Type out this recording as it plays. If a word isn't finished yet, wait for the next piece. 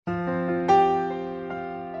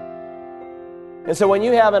And so when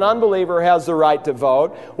you have an unbeliever who has the right to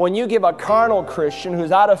vote, when you give a carnal Christian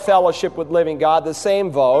who's out of fellowship with living God the same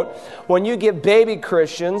vote, when you give baby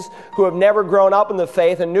Christians who have never grown up in the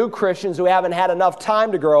faith and new Christians who haven't had enough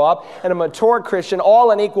time to grow up and a mature Christian all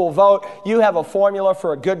an equal vote, you have a formula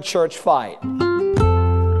for a good church fight.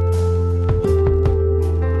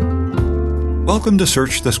 Welcome to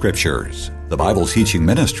Search the Scriptures, the Bible teaching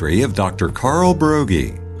ministry of Dr. Carl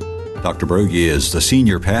Broggi. Dr. Broggi is the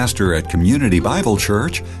senior pastor at Community Bible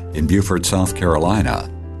Church in Beaufort, South Carolina.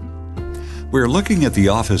 We're looking at the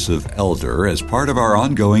office of elder as part of our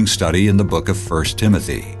ongoing study in the book of 1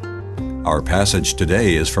 Timothy. Our passage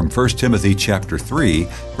today is from 1 Timothy chapter 3,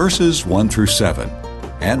 verses 1 through 7.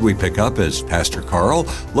 And we pick up as Pastor Carl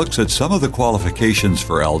looks at some of the qualifications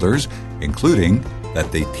for elders, including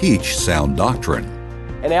that they teach sound doctrine.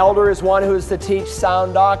 An elder is one who is to teach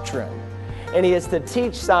sound doctrine. And he is to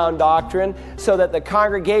teach sound doctrine so that the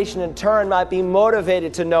congregation in turn might be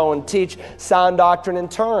motivated to know and teach sound doctrine in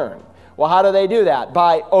turn. Well, how do they do that?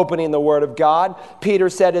 By opening the Word of God. Peter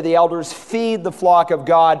said to the elders, "Feed the flock of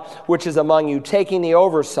God which is among you," taking the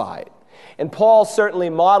oversight. And Paul certainly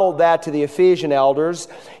modeled that to the Ephesian elders.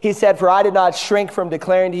 He said, "For I did not shrink from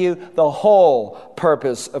declaring to you the whole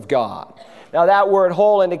purpose of God." Now that word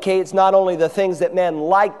whole indicates not only the things that men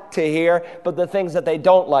like to hear, but the things that they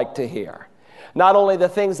don't like to hear. Not only the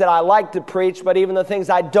things that I like to preach, but even the things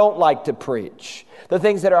I don't like to preach. The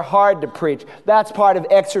things that are hard to preach. That's part of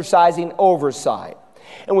exercising oversight.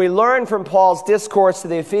 And we learn from Paul's discourse to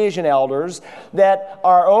the Ephesian elders that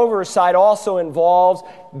our oversight also involves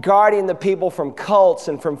guarding the people from cults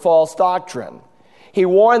and from false doctrine. He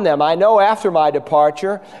warned them, "I know after my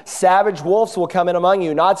departure, savage wolves will come in among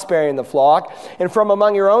you, not sparing the flock. And from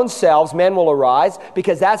among your own selves men will arise,"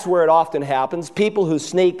 because that's where it often happens. People who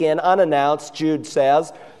sneak in unannounced, Jude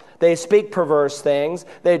says, they speak perverse things.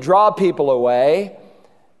 They draw people away.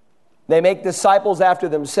 They make disciples after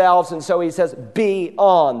themselves. And so he says, be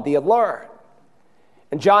on the alert.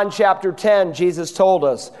 In John chapter 10, Jesus told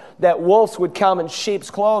us that wolves would come in sheep's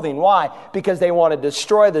clothing. Why? Because they want to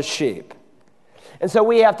destroy the sheep. And so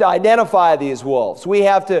we have to identify these wolves. We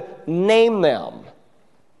have to name them.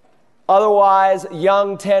 Otherwise,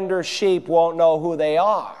 young, tender sheep won't know who they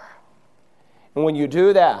are. And when you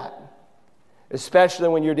do that, especially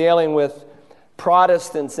when you're dealing with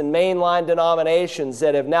Protestants and mainline denominations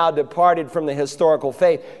that have now departed from the historical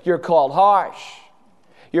faith, you're called harsh.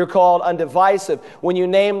 You're called undivisive. When you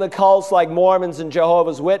name the cults like Mormons and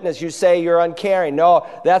Jehovah's Witnesses, you say you're uncaring. No,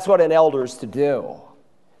 that's what an elder is to do.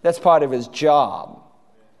 That's part of his job.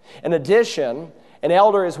 In addition, an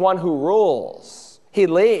elder is one who rules. He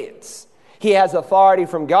leads. He has authority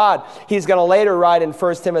from God. He's going to later write in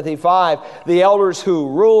 1 Timothy 5, the elders who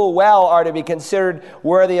rule well are to be considered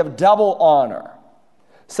worthy of double honor.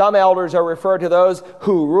 Some elders are referred to those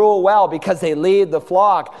who rule well because they lead the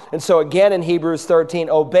flock. And so again in Hebrews 13,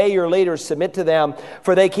 obey your leaders, submit to them,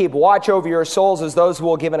 for they keep watch over your souls as those who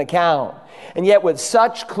will give an account. And yet with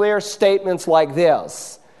such clear statements like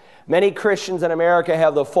this, many Christians in America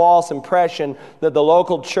have the false impression that the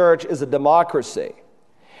local church is a democracy.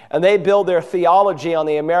 And they build their theology on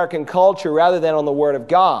the American culture rather than on the Word of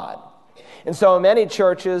God. And so in many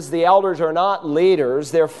churches, the elders are not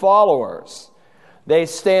leaders, they're followers. They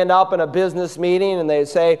stand up in a business meeting and they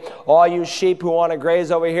say, all you sheep who want to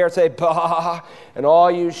graze over here, say bah. And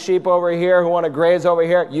all you sheep over here who want to graze over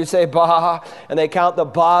here, you say bah. And they count the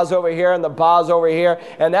bahs over here and the bahs over here.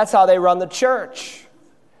 And that's how they run the church.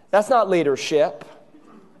 That's not leadership.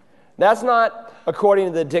 That's not according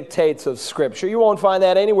to the dictates of Scripture. You won't find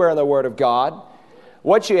that anywhere in the Word of God.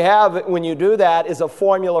 What you have when you do that is a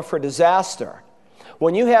formula for disaster.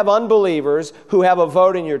 When you have unbelievers who have a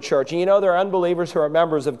vote in your church, and you know there are unbelievers who are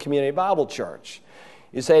members of Community Bible Church.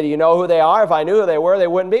 You say, do you know who they are? If I knew who they were, they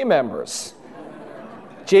wouldn't be members.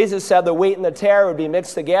 Jesus said the wheat and the tare would be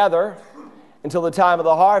mixed together until the time of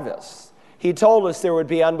the harvest. He told us there would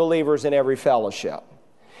be unbelievers in every fellowship.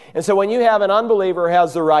 And so when you have an unbeliever who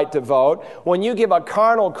has the right to vote, when you give a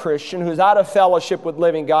carnal Christian who's out of fellowship with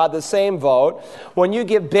living God the same vote, when you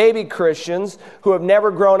give baby Christians who have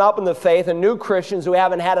never grown up in the faith and new Christians who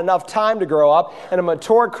haven't had enough time to grow up and a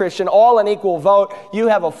mature Christian all an equal vote, you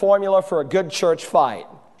have a formula for a good church fight.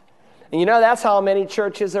 And you know that's how many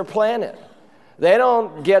churches are planted. They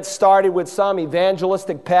don't get started with some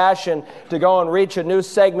evangelistic passion to go and reach a new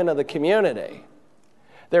segment of the community.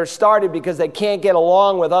 They're started because they can't get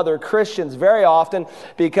along with other Christians very often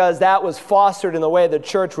because that was fostered in the way the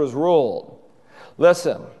church was ruled.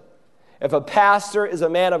 Listen, if a pastor is a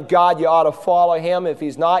man of God, you ought to follow him. If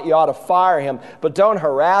he's not, you ought to fire him. But don't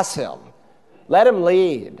harass him. Let him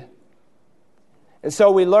lead. And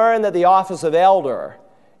so we learn that the office of elder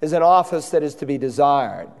is an office that is to be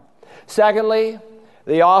desired. Secondly,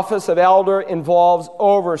 the office of elder involves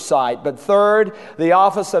oversight. But third, the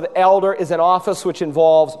office of elder is an office which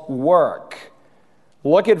involves work.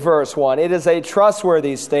 Look at verse 1. It is a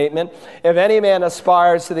trustworthy statement. If any man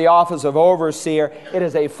aspires to the office of overseer, it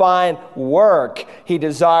is a fine work he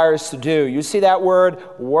desires to do. You see that word,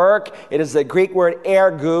 work? It is the Greek word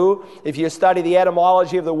ergu. If you study the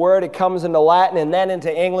etymology of the word, it comes into Latin and then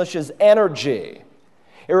into English as energy.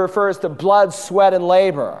 It refers to blood, sweat, and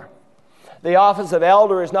labor. The office of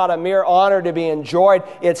elder is not a mere honor to be enjoyed.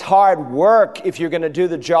 It's hard work if you're going to do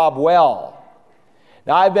the job well.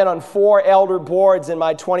 Now, I've been on 4 elder boards in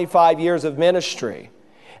my 25 years of ministry.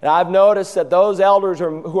 And I've noticed that those elders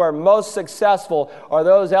who are most successful are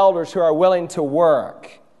those elders who are willing to work.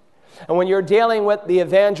 And when you're dealing with the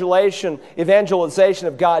evangelization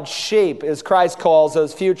of God's sheep, as Christ calls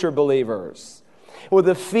those future believers, with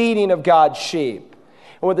the feeding of God's sheep,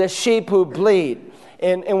 and with the sheep who bleed,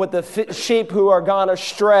 and with the sheep who are gone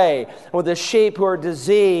astray, and with the sheep who are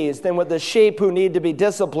diseased, and with the sheep who need to be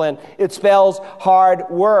disciplined, it spells hard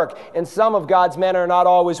work. And some of God's men are not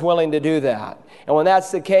always willing to do that. And when that's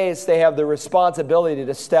the case, they have the responsibility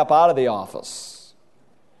to step out of the office.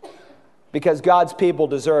 Because God's people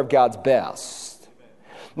deserve God's best.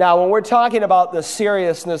 Now, when we're talking about the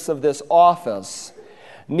seriousness of this office,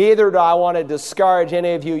 neither do I want to discourage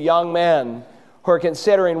any of you young men who are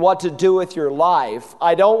considering what to do with your life.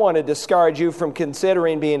 I don't want to discourage you from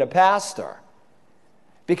considering being a pastor,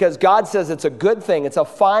 because God says it's a good thing. It's a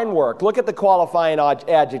fine work. Look at the qualifying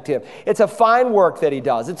adjective. It's a fine work that he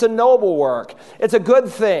does. It's a noble work. It's a good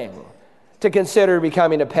thing to consider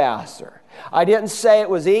becoming a pastor. I didn't say it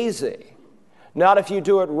was easy, not if you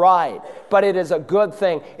do it right, but it is a good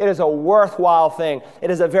thing. It is a worthwhile thing. It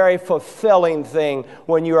is a very fulfilling thing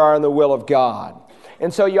when you are in the will of God.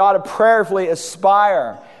 And so you ought to prayerfully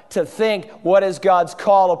aspire to think, what is God's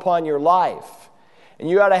call upon your life? And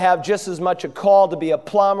you ought to have just as much a call to be a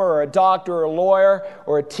plumber or a doctor or a lawyer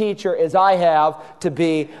or a teacher as I have to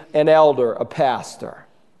be an elder, a pastor.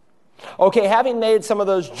 Okay, having made some of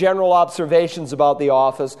those general observations about the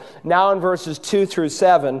office, now in verses 2 through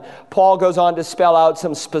 7, Paul goes on to spell out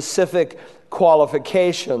some specific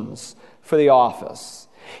qualifications for the office.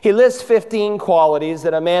 He lists 15 qualities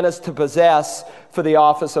that a man is to possess for the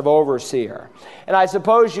office of overseer. And I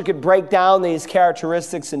suppose you could break down these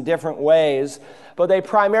characteristics in different ways, but they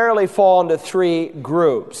primarily fall into 3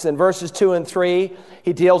 groups. In verses 2 and 3,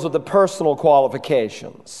 he deals with the personal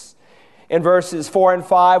qualifications. In verses 4 and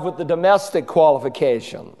 5, with the domestic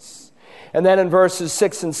qualifications. And then in verses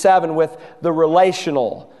 6 and 7, with the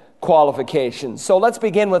relational qualifications. So let's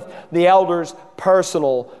begin with the elder's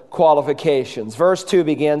personal qualifications. Verse 2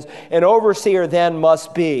 begins, "An overseer then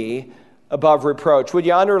must be above reproach." Would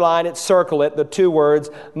you underline it, circle it, the 2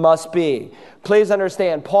 words, must be. Please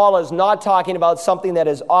understand, Paul is not talking about something that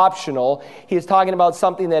is optional. He's talking about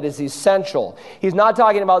something that is essential. He's not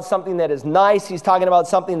talking about something that is nice. He's talking about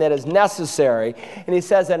something that is necessary. And he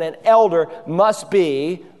says that an elder must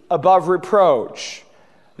be above reproach.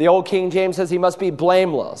 The old King James says he must be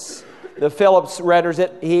blameless. The Phillips renders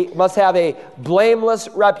it, he must have a blameless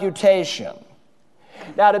reputation.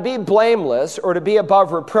 Now, to be blameless or to be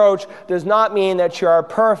above reproach does not mean that you are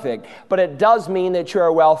perfect, but it does mean that you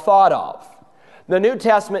are well thought of. The New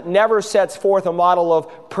Testament never sets forth a model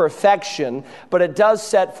of perfection, but it does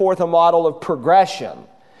set forth a model of progression.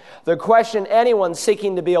 The question anyone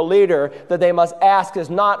seeking to be a leader that they must ask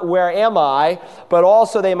is not, where am I? But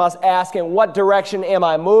also they must ask, in what direction am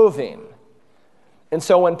I moving? And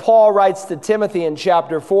so when Paul writes to Timothy in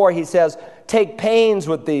chapter 4, he says, take pains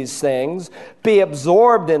with these things, be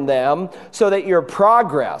absorbed in them, so that your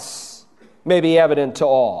progress may be evident to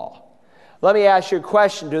all. Let me ask you a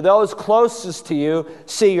question. Do those closest to you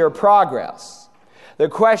see your progress? The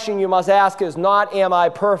question you must ask is not, am I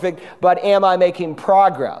perfect, but am I making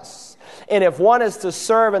progress? And if one is to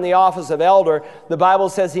serve in the office of elder, the Bible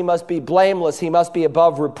says he must be blameless, he must be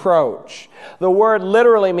above reproach. The word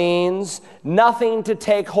literally means nothing to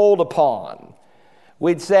take hold upon.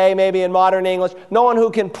 We'd say maybe in modern English, no one who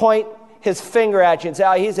can point his finger at you and say,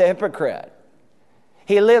 oh, he's a hypocrite.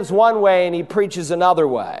 He lives one way and he preaches another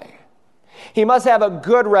way. He must have a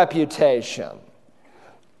good reputation.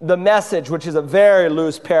 The Message, which is a very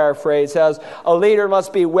loose paraphrase, says a leader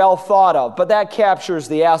must be well thought of, but that captures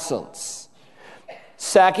the essence.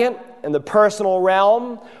 Second, in the personal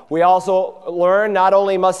realm, we also learn not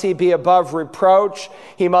only must he be above reproach,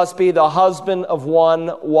 he must be the husband of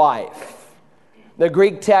one wife. The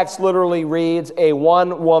Greek text literally reads a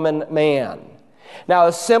one-woman man. Now,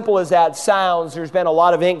 as simple as that sounds, there's been a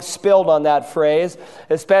lot of ink spilled on that phrase,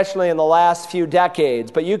 especially in the last few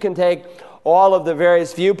decades. But you can take all of the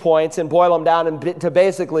various viewpoints and boil them down into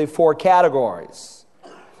basically 4 categories.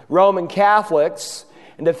 Roman Catholics,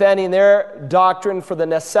 in defending their doctrine for the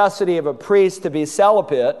necessity of a priest to be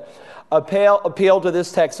celibate, appeal to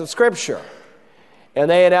this text of Scripture. And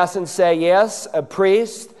they, in essence, say, yes, a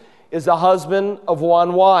priest is the husband of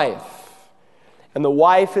one wife, and the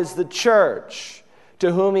wife is the church,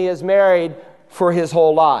 to whom he is married for his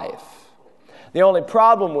whole life. The only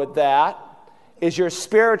problem with that is you're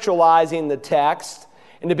spiritualizing the text,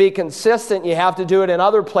 and to be consistent, you have to do it in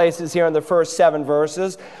other places here in the first 7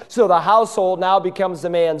 verses. So the household now becomes the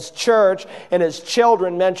man's church, and his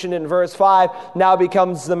children, mentioned in verse 5, now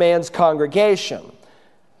becomes the man's congregation.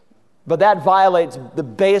 But that violates the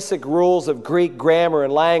basic rules of Greek grammar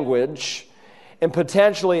and language. And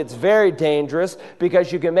potentially it's very dangerous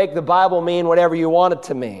because you can make the Bible mean whatever you want it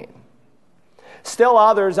to mean. Still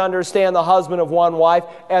others understand the husband of one wife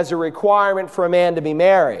as a requirement for a man to be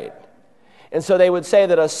married. And so they would say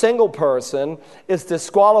that a single person is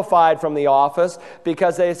disqualified from the office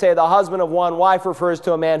because they say the husband of one wife refers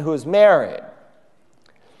to a man who is married.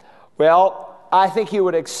 Well, I think you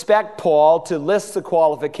would expect Paul to list the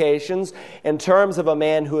qualifications in terms of a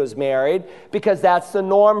man who is married because that's the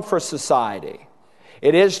norm for society.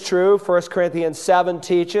 It is true, 1 Corinthians 7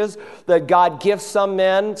 teaches that God gifts some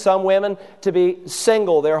men, some women to be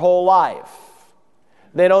single their whole life.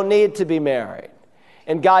 They don't need to be married.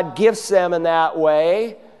 And God gifts them in that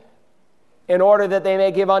way in order that they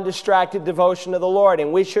may give undistracted devotion to the Lord.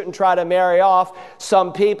 And we shouldn't try to marry off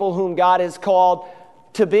some people whom God has called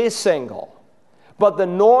to be single. But the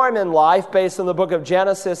norm in life, based on the book of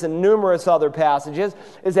Genesis and numerous other passages,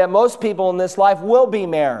 is that most people in this life will be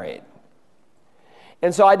married.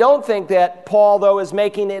 And so I don't think that Paul, though, is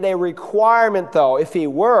making it a requirement, though. If he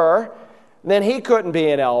were, then he couldn't be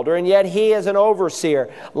an elder, and yet he is an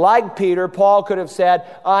overseer. Like Peter, Paul could have said,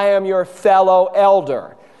 I am your fellow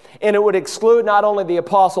elder. And it would exclude not only the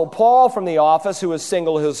Apostle Paul from the office, who was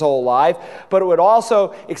single his whole life, but it would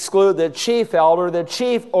also exclude the chief elder, the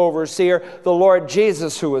chief overseer, the Lord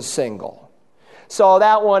Jesus, who was single. So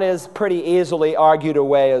that one is pretty easily argued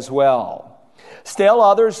away as well. Still,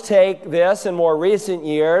 others take this, in more recent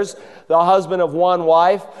years, the husband of one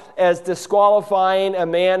wife, as disqualifying a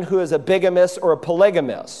man who is a bigamist or a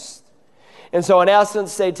polygamist. And so, in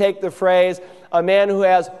essence, they take the phrase, a man who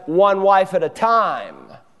has one wife at a time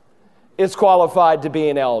is qualified to be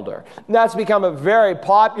an elder. And that's become a very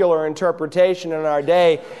popular interpretation in our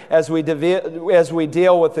day as we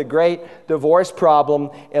deal with the great divorce problem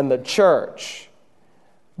in the church.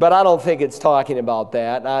 But I don't think it's talking about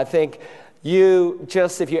that. I think you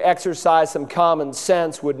just, if you exercise some common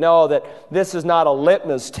sense, would know that this is not a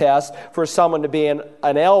litmus test for someone to be an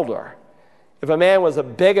elder. If a man was a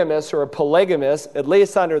bigamist or a polygamist, at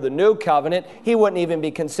least under the new covenant, he wouldn't even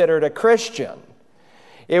be considered a Christian.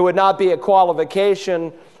 It would not be a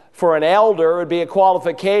qualification for an elder. It would be a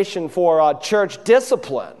qualification for church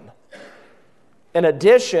discipline. In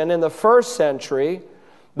addition, in the first century,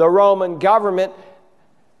 the Roman government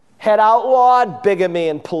had outlawed bigamy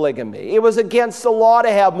and polygamy. It was against the law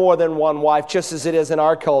to have more than one wife, just as it is in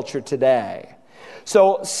our culture today.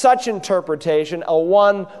 So such interpretation, a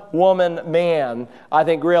one-woman man, I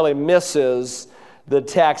think really misses the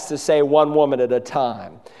text to say one woman at a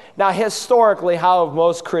time. Now, historically, how have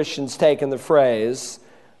most Christians taken the phrase,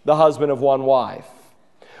 the husband of one wife?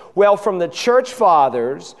 Well, from the church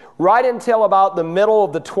fathers right until about the middle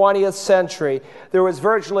of the 20th century, there was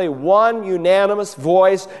virtually one unanimous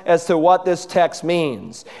voice as to what this text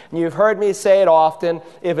means. And you've heard me say it often,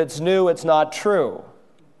 if it's new, it's not true.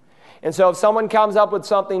 And so if someone comes up with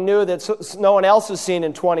something new that no one else has seen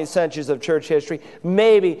in 20 centuries of church history,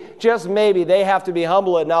 maybe, just maybe, they have to be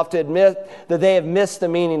humble enough to admit that they have missed the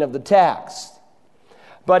meaning of the text.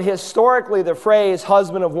 But historically, the phrase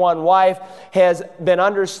husband of one wife has been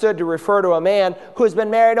understood to refer to a man who has been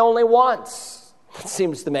married only once. It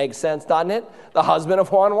seems to make sense, doesn't it? The husband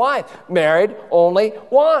of one wife, married only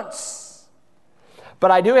once. But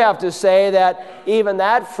I do have to say that even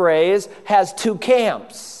that phrase has two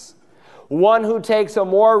camps. One who takes a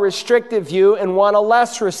more restrictive view and one a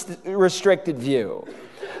less restricted view.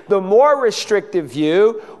 The more restrictive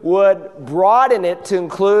view would broaden it to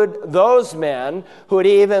include those men who had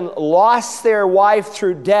even lost their wife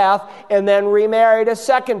through death and then remarried a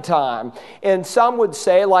second time. And some would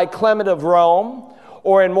say, like Clement of Rome,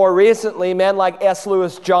 or in more recently, men like S.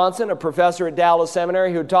 Lewis Johnson, a professor at Dallas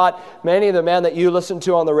Seminary who taught many of the men that you listen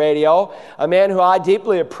to on the radio, a man who I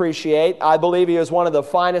deeply appreciate. I believe he was one of the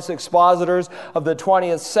finest expositors of the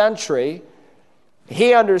 20th century.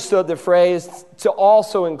 He understood the phrase to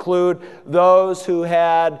also include those who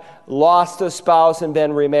had lost a spouse and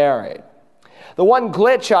been remarried. The one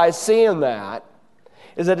glitch I see in that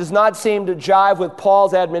is it does not seem to jive with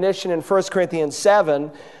Paul's admonition in 1 Corinthians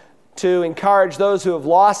 7 to encourage those who have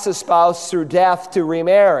lost a spouse through death to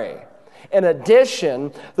remarry. In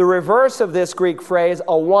addition, the reverse of this Greek phrase,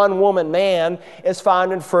 a one-woman man, is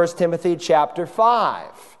found in 1 Timothy chapter 5,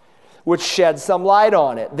 which sheds some light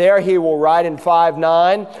on it. There he will write in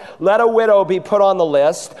 5:9, "Let a widow be put on the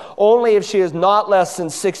list, only if she is not less than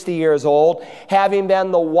 60 years old, having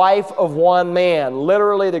been the wife of one man."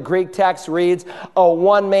 Literally, the Greek text reads, a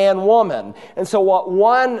one-man woman. And so what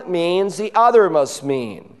one means, the other must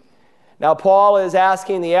mean. Now, Paul is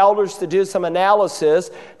asking the elders to do some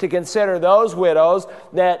analysis to consider those widows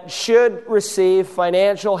that should receive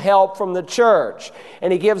financial help from the church.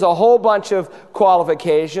 And he gives a whole bunch of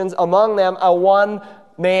qualifications, among them a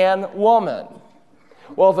one-man woman.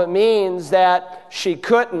 Well, if it means that she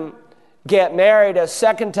couldn't get married a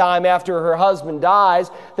second time after her husband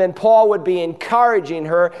dies, then Paul would be encouraging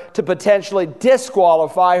her to potentially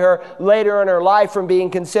disqualify her later in her life from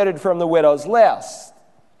being considered from the widow's list.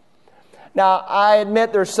 Now, I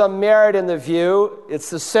admit there's some merit in the view. It's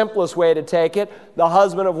the simplest way to take it. The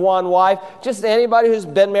husband of one wife, just anybody who's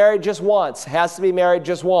been married just once, has to be married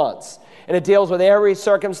just once. And it deals with every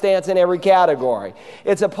circumstance in every category.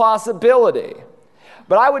 It's a possibility.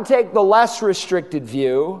 But I would take the less restricted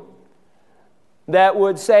view that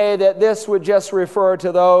would say that this would just refer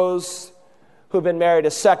to those who've been married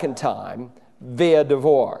a second time via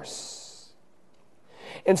divorce.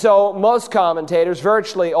 And so most commentators,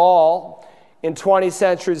 virtually all, in 20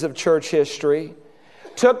 centuries of church history,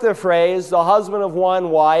 took the phrase, the husband of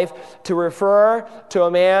one wife, to refer to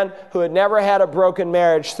a man who had never had a broken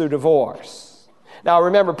marriage through divorce. Now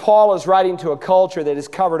remember, Paul is writing to a culture that is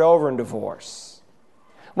covered over in divorce,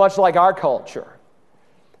 much like our culture.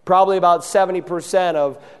 Probably about 70%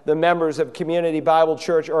 of the members of Community Bible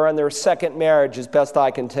Church are in their second marriage, as best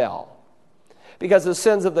I can tell. Because the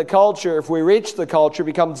sins of the culture, if we reach the culture,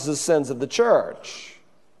 becomes the sins of the church.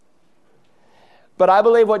 But I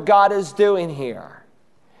believe what God is doing here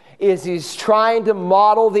is He's trying to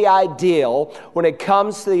model the ideal when it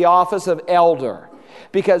comes to the office of elder,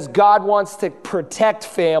 because God wants to protect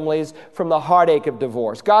families from the heartache of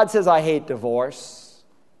divorce. God says, I hate divorce.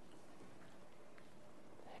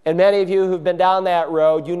 And many of you who've been down that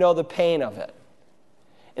road, you know the pain of it.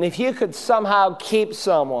 And if you could somehow keep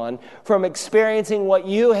someone from experiencing what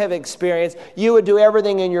you have experienced, you would do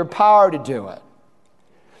everything in your power to do it.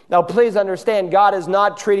 Now, please understand, God is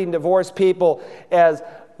not treating divorced people as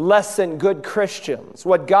less than good Christians.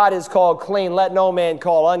 What God has called clean, let no man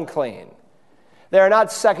call unclean. They are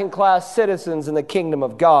not second-class citizens in the kingdom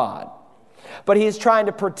of God. But He's trying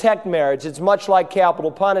to protect marriage. It's much like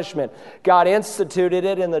capital punishment. God instituted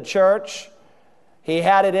it in the church. He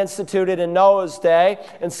had it instituted in Noah's day,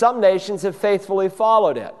 and some nations have faithfully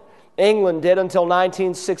followed it. England did until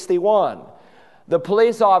 1961. The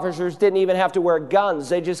police officers didn't even have to wear guns.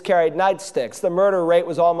 They just carried nightsticks. The murder rate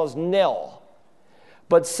was almost nil.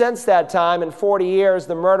 But since that time, in 40 years,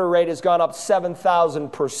 the murder rate has gone up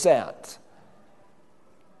 7,000%.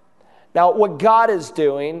 Now, what God is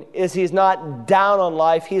doing is He's not down on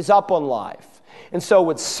life, He's up on life. And so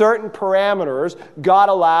with certain parameters, God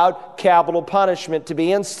allowed capital punishment to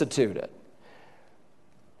be instituted.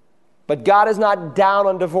 But God is not down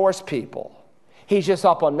on divorced people. He's just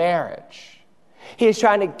up on marriage. He's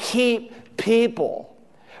trying to keep people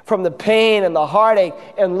from the pain and the heartache,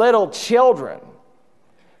 and little children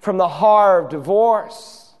from the horror of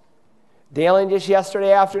divorce. Dealing just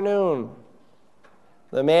yesterday afternoon,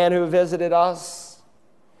 the man who visited us,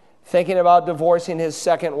 thinking about divorcing his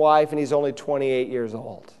second wife, and he's only 28 years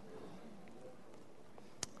old.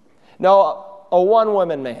 No, a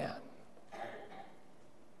one-woman man.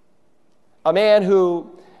 A man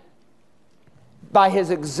who, by his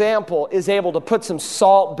example, is able to put some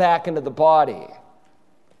salt back into the body,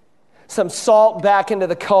 some salt back into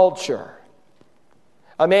the culture.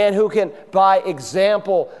 A man who can, by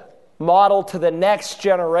example, model to the next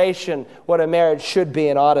generation what a marriage should be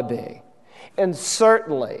and ought to be. And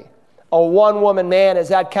certainly, a one-woman man is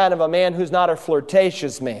that kind of a man who's not a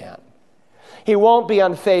flirtatious man. He won't be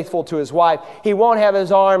unfaithful to his wife. He won't have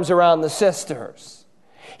his arms around the sisters.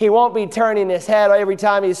 He won't be turning his head every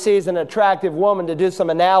time he sees an attractive woman to do some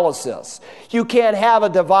analysis. You can't have a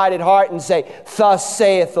divided heart and say, thus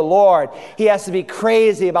saith the Lord. He has to be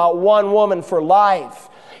crazy about one woman for life.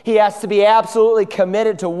 He has to be absolutely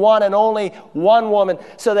committed to one and only one woman,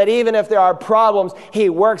 so that even if there are problems, he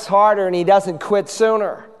works harder and he doesn't quit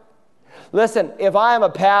sooner. Listen, if I am a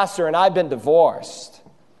pastor and I've been divorced,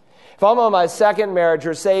 if I'm on my second marriage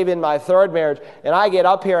or say in my third marriage, and I get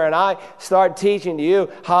up here and I start teaching to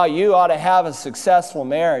you how you ought to have a successful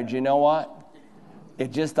marriage, you know what?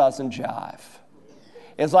 It just doesn't jive.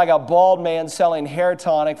 It's like a bald man selling hair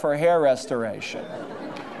tonic for hair restoration.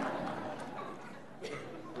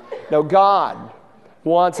 No, God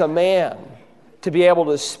wants a man to be able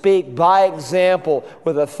to speak by example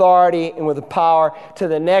with authority and with power to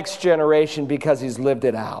the next generation because he's lived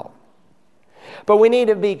it out. But we need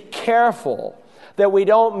to be careful that we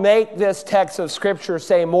don't make this text of Scripture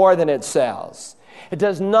say more than it says. It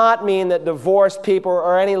does not mean that divorced people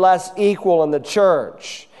are any less equal in the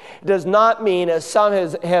church. It does not mean, as some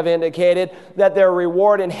have indicated, that their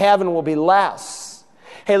reward in heaven will be less.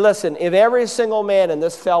 Hey, listen, if every single man in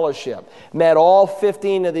this fellowship met all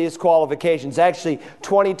 15 of these qualifications, actually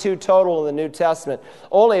 22 total in the New Testament,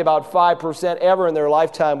 only about 5% ever in their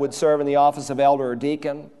lifetime would serve in the office of elder or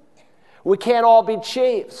deacon. We can't all be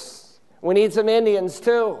chiefs. We need some Indians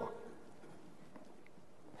too.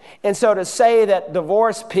 And so to say that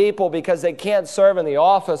divorced people, because they can't serve in the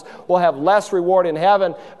office, will have less reward in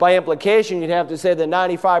heaven, by implication, you'd have to say that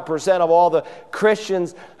 95% of all the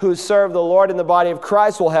Christians who serve the Lord in the body of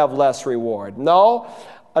Christ will have less reward. No,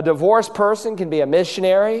 a divorced person can be a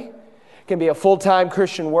missionary, can be a full-time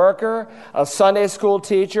Christian worker, a Sunday school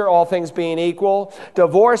teacher, all things being equal.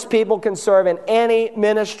 Divorced people can serve in any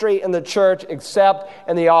ministry in the church except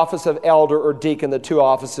in the office of elder or deacon, the two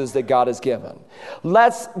offices that God has given.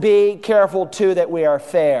 Let's be careful, too, that we are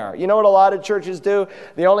fair. You know what a lot of churches do?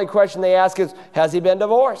 The only question they ask is, has he been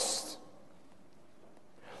divorced?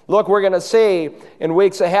 Look, we're going to see in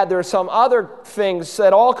weeks ahead there are some other things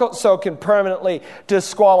that also can permanently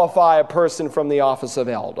disqualify a person from the office of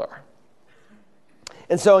elder.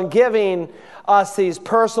 And so in giving us these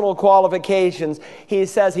personal qualifications, he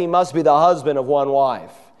says he must be the husband of one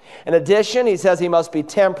wife. In addition, he says he must be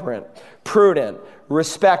temperate, prudent,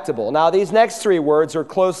 respectable. Now, these next three words are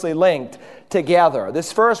closely linked together.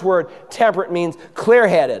 This first word, temperate, means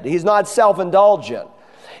clear-headed. He's not self-indulgent.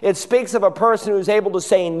 It speaks of a person who's able to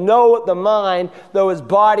say no with the mind, though his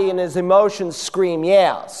body and his emotions scream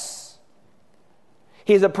yes.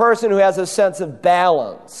 He's a person who has a sense of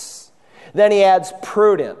balance. Then he adds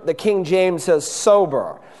prudent. The King James says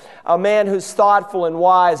sober. A man who's thoughtful and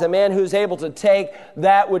wise. A man who's able to take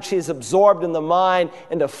that which he's absorbed in the mind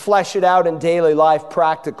and to flesh it out in daily life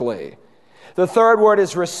practically. The third word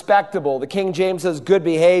is respectable. The King James says good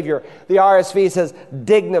behavior. The RSV says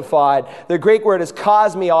dignified. The Greek word is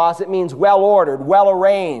kosmios. It means well-ordered,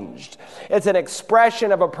 well-arranged. It's an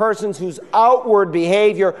expression of a person whose outward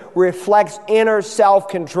behavior reflects inner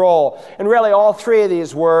self-control. And really, all three of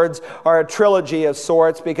these words are a trilogy of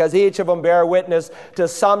sorts because each of them bear witness to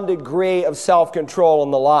some degree of self-control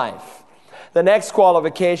in the life. The next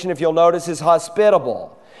qualification, if you'll notice, is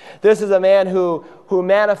hospitable. This is a man who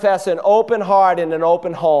manifests an open heart and an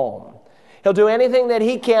open home. He'll do anything that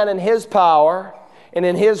he can in his power and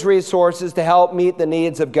in his resources to help meet the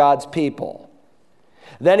needs of God's people.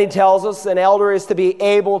 Then he tells us an elder is to be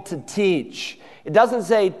able to teach. It doesn't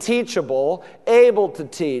say teachable, able to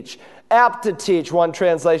teach. Apt to teach, one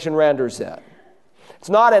translation renders it. It's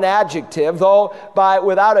not an adjective, though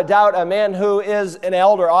without a doubt a man who is an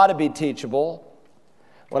elder ought to be teachable.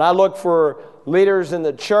 When I look for leaders in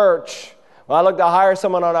the church, when I look to hire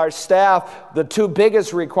someone on our staff, the two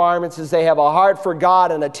biggest requirements is they have a heart for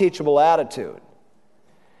God and a teachable attitude.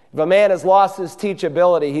 If a man has lost his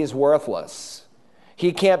teachability, he's worthless.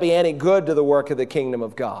 He can't be any good to the work of the kingdom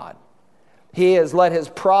of God. He has let his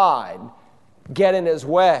pride get in his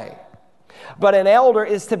way. But an elder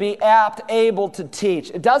is to be apt, able to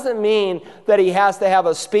teach. It doesn't mean that he has to have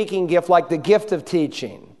a speaking gift like the gift of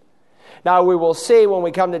teaching. Now, we will see when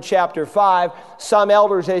we come to chapter 5, some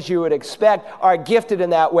elders, as you would expect, are gifted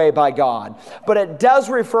in that way by God. But it does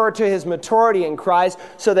refer to his maturity in Christ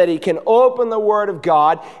so that he can open the Word of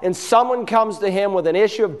God and someone comes to him with an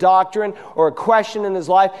issue of doctrine or a question in his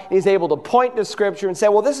life, and he's able to point to Scripture and say,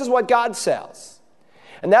 well, this is what God says.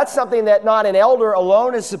 And that's something that not an elder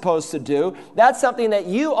alone is supposed to do. That's something that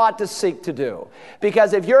you ought to seek to do.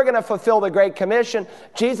 Because if you're going to fulfill the Great Commission,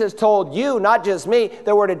 Jesus told you, not just me,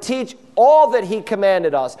 that we're to teach all that he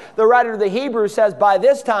commanded us. The writer of the Hebrews says, by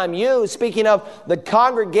this time you, speaking of the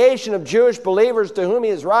congregation of Jewish believers to whom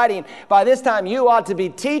he is writing, by this time you ought to be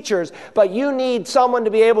teachers, but you need someone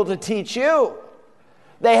to be able to teach you.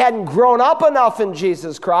 They hadn't grown up enough in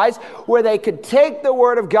Jesus Christ where they could take the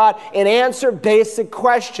Word of God and answer basic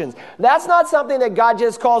questions. That's not something that God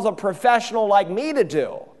just calls a professional like me to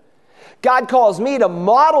do. God calls me to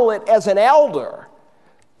model it as an elder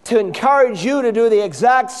to encourage you to do the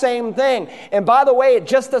exact same thing. And by the way, it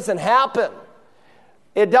just doesn't happen.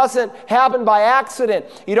 It doesn't happen by accident.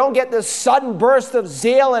 You don't get this sudden burst of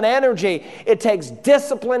zeal and energy. It takes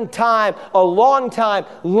disciplined time, a long time,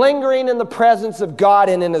 lingering in the presence of God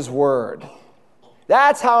and in His Word.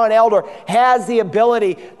 That's how an elder has the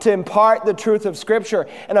ability to impart the truth of Scripture.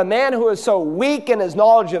 And a man who is so weak in his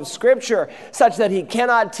knowledge of Scripture, such that he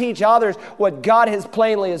cannot teach others what God has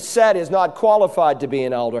plainly said, is not qualified to be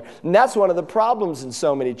an elder. And that's one of the problems in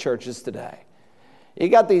so many churches today. You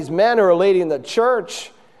got these men who are leading the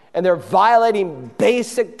church, and they're violating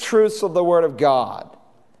basic truths of the Word of God.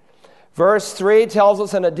 Verse 3 tells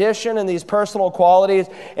us, in addition, in these personal qualities,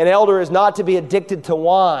 an elder is not to be addicted to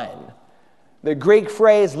wine. The Greek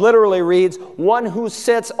phrase literally reads, one who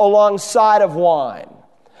sits alongside of wine.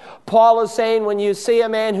 Paul is saying, when you see a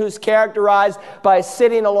man who's characterized by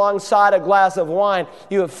sitting alongside a glass of wine,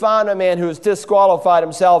 you have found a man who has disqualified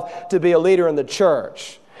himself to be a leader in the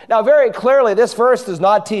church. Now, very clearly, this verse does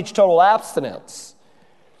not teach total abstinence.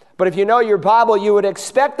 But if you know your Bible, you would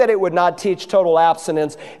expect that it would not teach total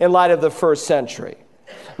abstinence in light of the first century.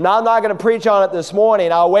 Now, I'm not going to preach on it this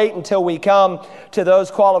morning. I'll wait until we come to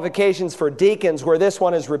those qualifications for deacons where this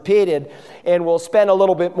one is repeated, and we'll spend a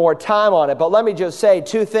little bit more time on it. But let me just say,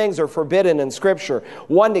 two things are forbidden in Scripture.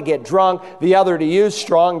 One, to get drunk. The other, to use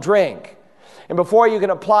strong drink. And before you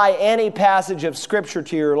can apply any passage of Scripture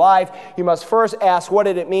to your life, you must first ask, what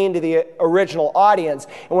did it mean to the original audience?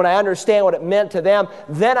 And when I understand what it meant to them,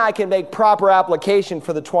 then I can make proper application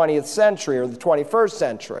for the 20th century or the 21st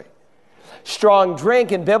century. Strong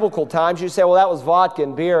drink in biblical times, you say, well, that was vodka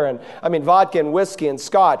and beer, vodka and whiskey and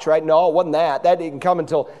scotch, right? No, it wasn't that. That didn't come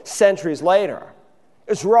until centuries later.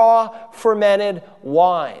 It's raw, fermented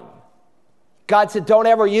wine. God said, don't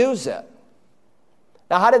ever use it.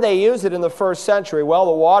 Now, how did they use it in the first century? Well,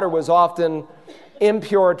 the water was often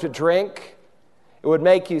impure to drink. It would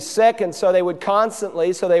make you sick, and so they would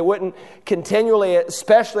constantly, so they wouldn't continually,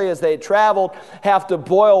 especially as they traveled, have to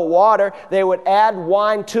boil water. They would add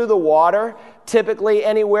wine to the water, typically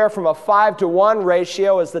anywhere from a 5-to-1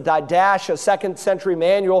 ratio, as the Didache, a 2nd century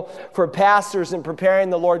manual for pastors in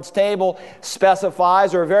preparing the Lord's table,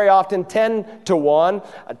 specifies, or very often 10-to-1,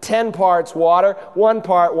 10 parts water, 1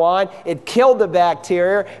 part wine. It killed the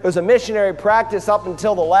bacteria. It was a missionary practice up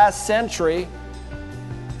until the last century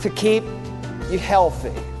to keep you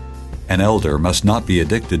healthy. An elder must not be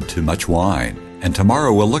addicted to much wine, and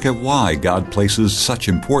tomorrow we'll look at why God places such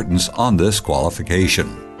importance on this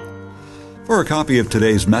qualification. For a copy of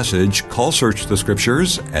today's message, call Search the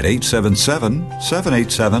Scriptures at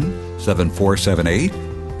 877-787-7478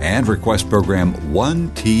 and request program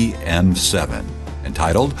 1TM7,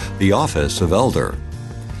 entitled The Office of Elder.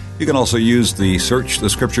 You can also use the Search the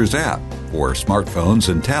Scriptures app for smartphones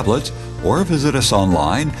and tablets, or visit us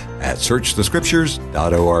online at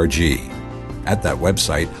searchthescriptures.org. At that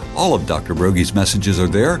website, all of Dr. Broggi's messages are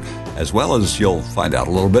there, as well as you'll find out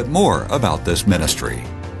a little bit more about this ministry.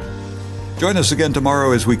 Join us again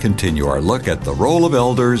tomorrow as we continue our look at the role of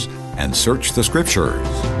elders and Search the Scriptures.